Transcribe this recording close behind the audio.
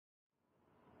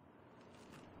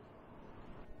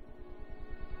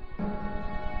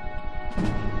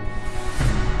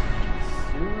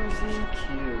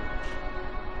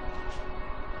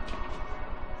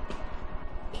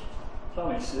Tell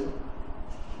me, Sue.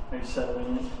 Are you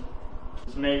settling in?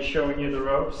 Is May showing you the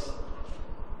ropes?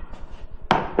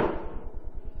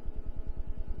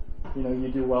 You know, you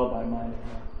do well by minding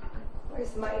her.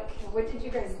 Where's Mike? What did you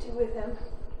guys do with him?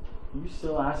 Are you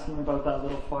still asking about that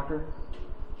little fucker?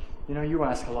 You know, you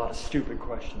ask a lot of stupid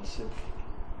questions, Sue.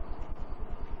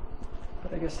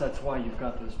 But I guess that's why you've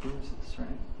got those bruises, right?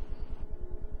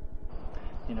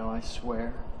 You know, I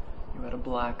swear, you had a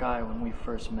black eye when we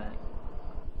first met.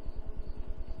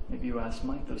 Maybe you asked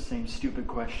Mike those same stupid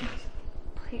questions.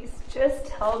 Please, just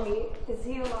tell me. Is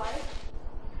he alive?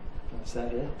 Was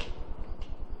that it?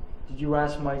 Did you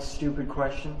ask Mike stupid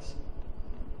questions?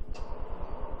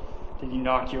 Did he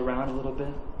knock you around a little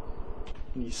bit?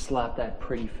 Did he slap that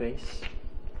pretty face?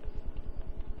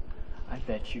 I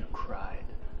bet you cried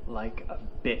like a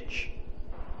bitch.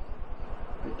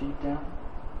 But deep down,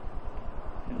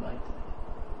 you liked it.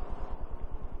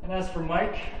 And as for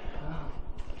Mike,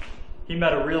 he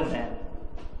met a real man,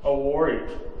 a warrior,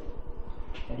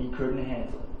 and he couldn't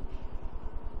handle it.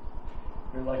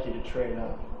 You're lucky to trade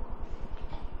up.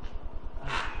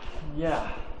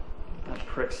 Yeah, that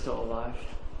prick's still alive.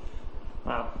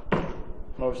 Well,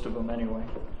 most of them anyway.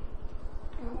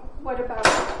 What about...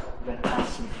 Then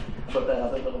ask me about that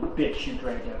other little bitch you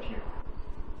dragged out here.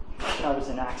 That was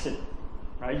an accident,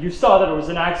 right? You saw that it was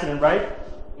an accident, right?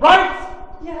 Right?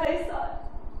 Yeah, I saw it.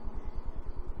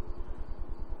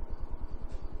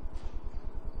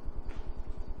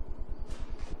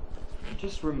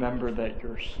 Just remember that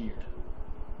you're here.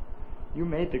 You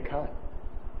made the cut.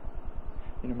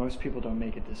 You know, most people don't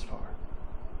make it this far.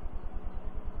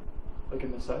 Look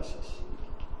at Miss Isis.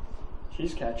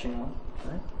 She's catching on,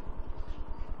 right?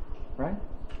 Right?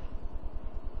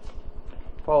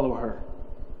 Follow her.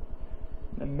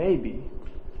 And maybe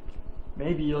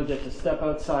you'll get to step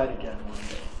outside again one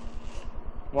day.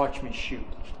 Watch me shoot.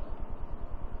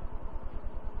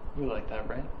 You like that,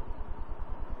 right?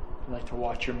 You like to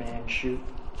watch your man shoot?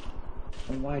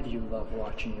 And why do you love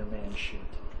watching your man shoot?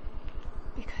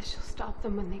 Because you'll stop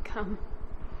them when they come.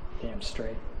 Damn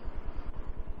straight.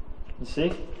 You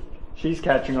see? She's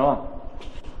catching on.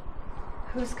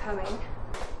 Who's coming?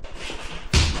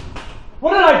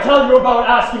 What did I tell you about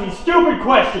asking me stupid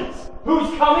questions?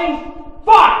 Who's coming?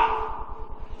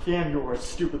 Fuck! Damn, you're a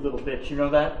stupid little bitch, you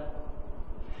know that?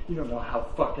 You don't know how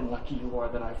fucking lucky you are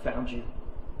that I found you.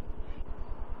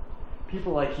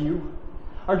 People like you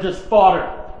are just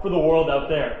fodder for the world out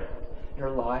there. Your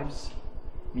lives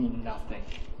mean nothing.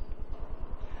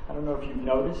 I don't know if you've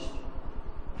noticed,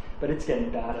 but it's getting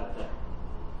bad out there.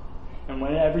 And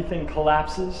when everything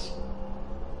collapses,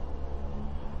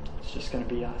 it's just gonna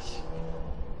be us.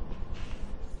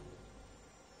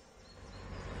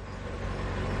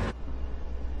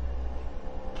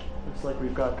 Looks like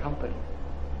we've got company.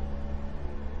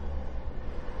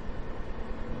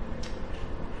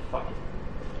 Fuck it.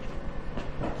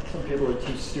 Some people are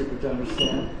too stupid to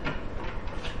understand.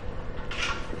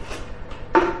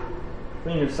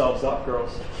 Clean yourselves up,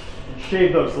 girls. And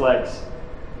shave those legs.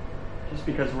 Just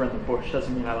because we're in the bush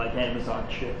doesn't mean I like Amazon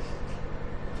chicks.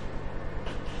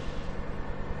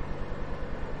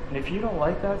 And if you don't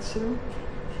like that, Sue,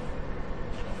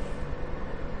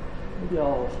 maybe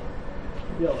I'll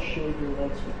shave your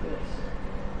legs with this.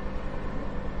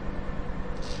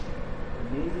 Or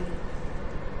maybe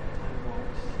I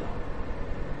won't stop.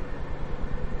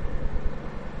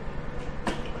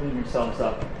 Clean yourselves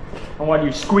up. I want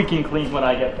you squeaking clean when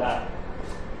I get back.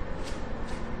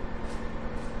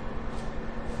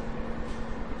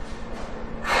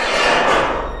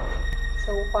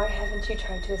 So why haven't you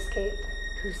tried to escape?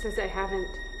 Who says I haven't?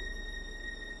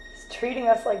 He's treating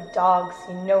us like dogs,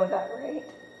 you know that, right?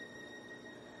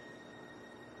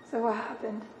 So what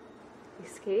happened?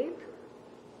 Escape?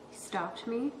 He stopped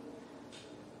me.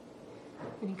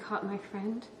 And he caught my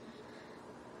friend.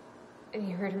 And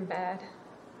he hurt him bad.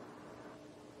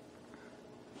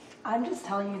 I'm just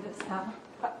telling you this now.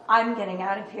 I'm getting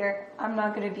out of here. I'm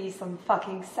not gonna be some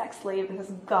fucking sex slave in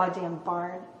this goddamn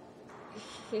barn.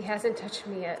 He hasn't touched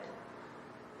me yet.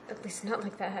 At least not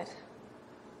like that.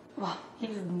 Well,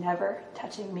 he's never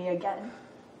touching me again.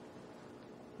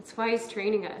 That's why he's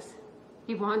training us.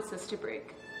 He wants us to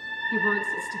break. He wants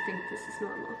us to think this is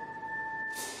normal.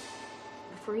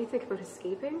 Before you think about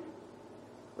escaping,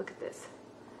 look at this.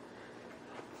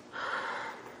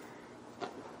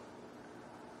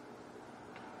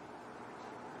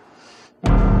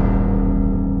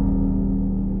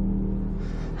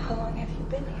 How long have you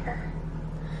been here?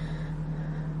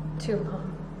 Too long.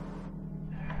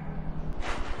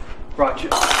 Brought you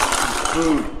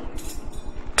food.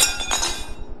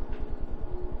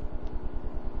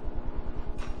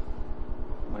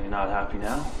 Well, you're not happy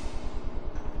now?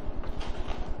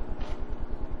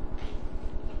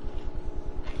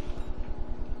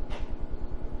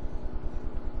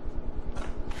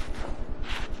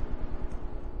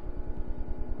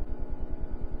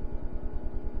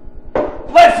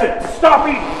 stop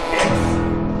eating pigs!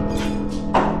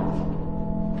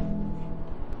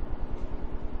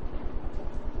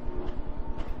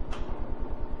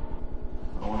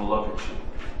 I want to look at you.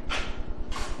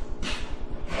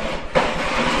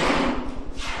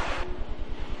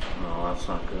 No, that's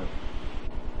not good.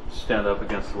 Stand up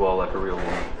against the wall like a real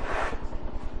woman.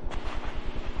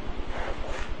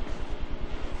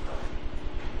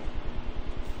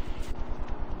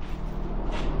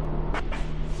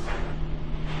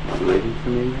 You waiting for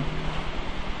me now?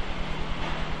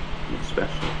 You're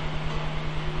special.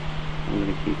 I'm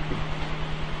gonna keep you.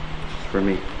 Just for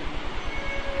me.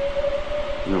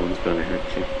 No one's gonna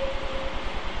hurt you.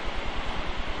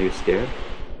 Are you scared?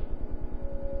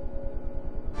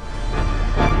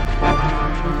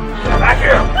 Get back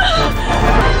here!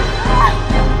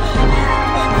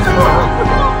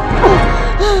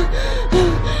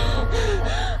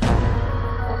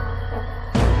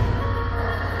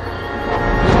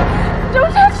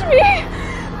 Don't touch me!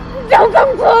 Don't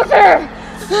come closer!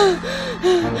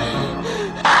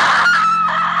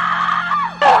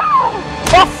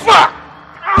 Oh fuck!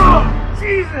 Oh,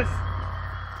 Jesus!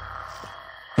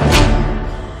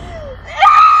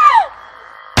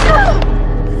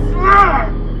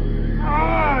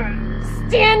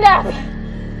 Stand up!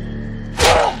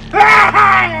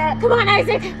 Come on,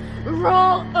 Isaac!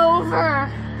 Roll over!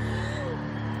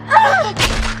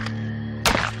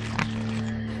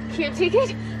 Can't take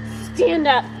it? Stand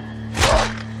up!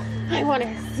 I want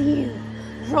to see you.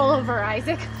 Roll over,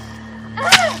 Isaac.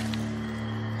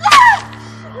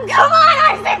 Come on,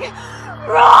 Isaac!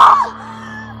 Roll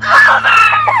over!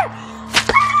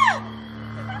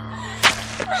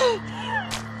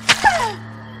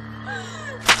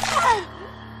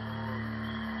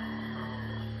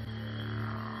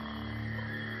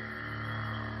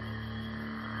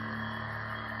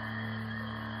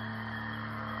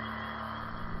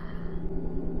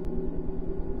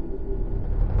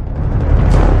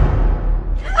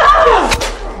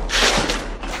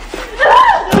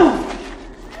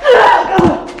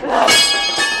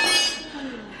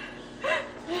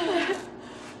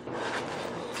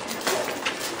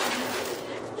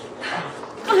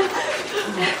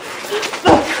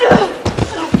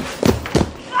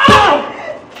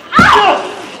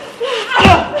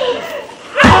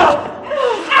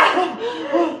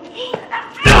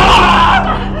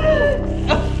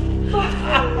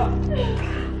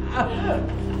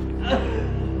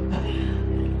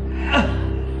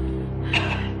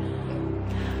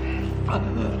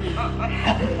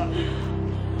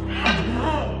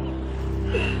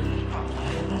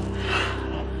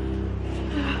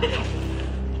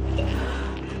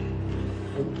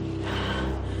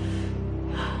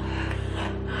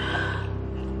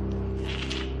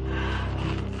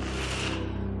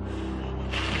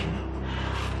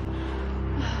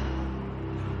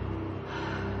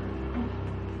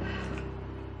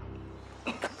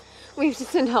 We have to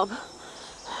send help.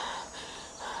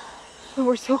 But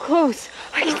we're so close.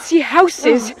 I can see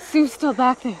houses. Sue's still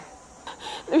back there.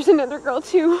 There's another girl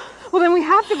too. Well, then we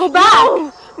have to go back.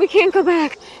 No, we can't go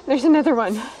back. There's another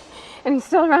one. And he's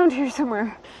still around here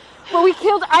somewhere. But we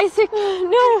killed Isaac.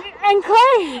 No, and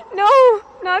Clay. No,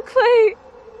 not Clay.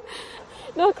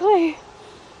 Not Clay.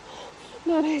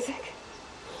 Not Isaac.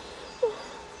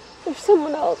 There's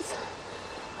someone else.